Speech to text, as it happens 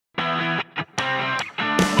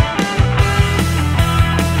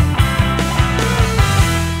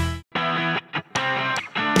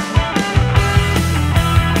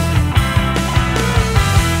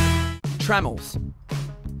trammels.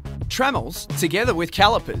 Trammels, together with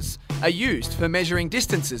calipers, are used for measuring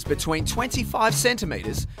distances between 25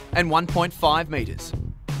 centimetres and 1.5 metres.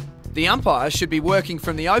 The umpire should be working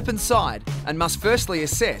from the open side and must firstly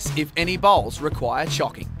assess if any bowls require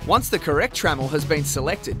chocking. Once the correct trammel has been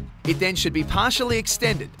selected, it then should be partially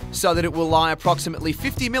extended so that it will lie approximately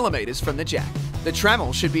 50 millimetres from the jack. The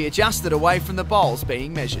trammel should be adjusted away from the bowls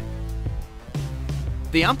being measured.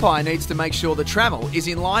 The umpire needs to make sure the trammel is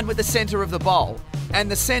in line with the centre of the bowl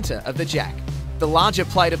and the centre of the jack. The larger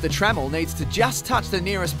plate of the trammel needs to just touch the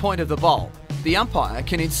nearest point of the bowl. The umpire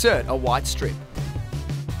can insert a white strip.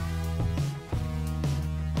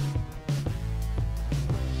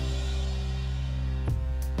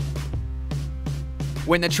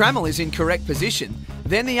 When the trammel is in correct position,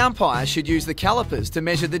 then the umpire should use the calipers to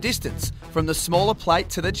measure the distance from the smaller plate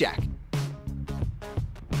to the jack.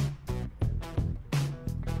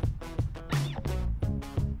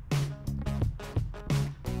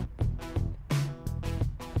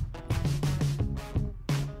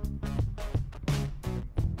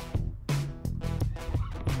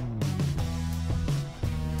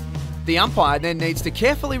 The umpire then needs to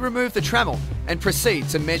carefully remove the trammel and proceed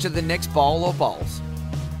to measure the next bowl or bowls.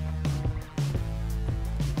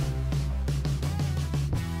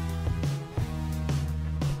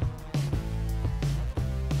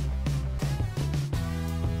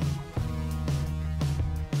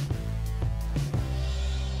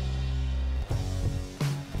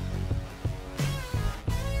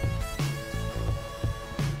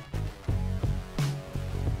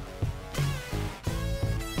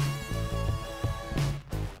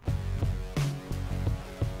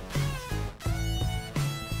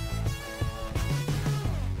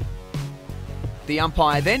 The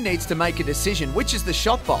umpire then needs to make a decision which is the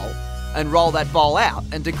shot bowl and roll that bowl out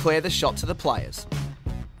and declare the shot to the players.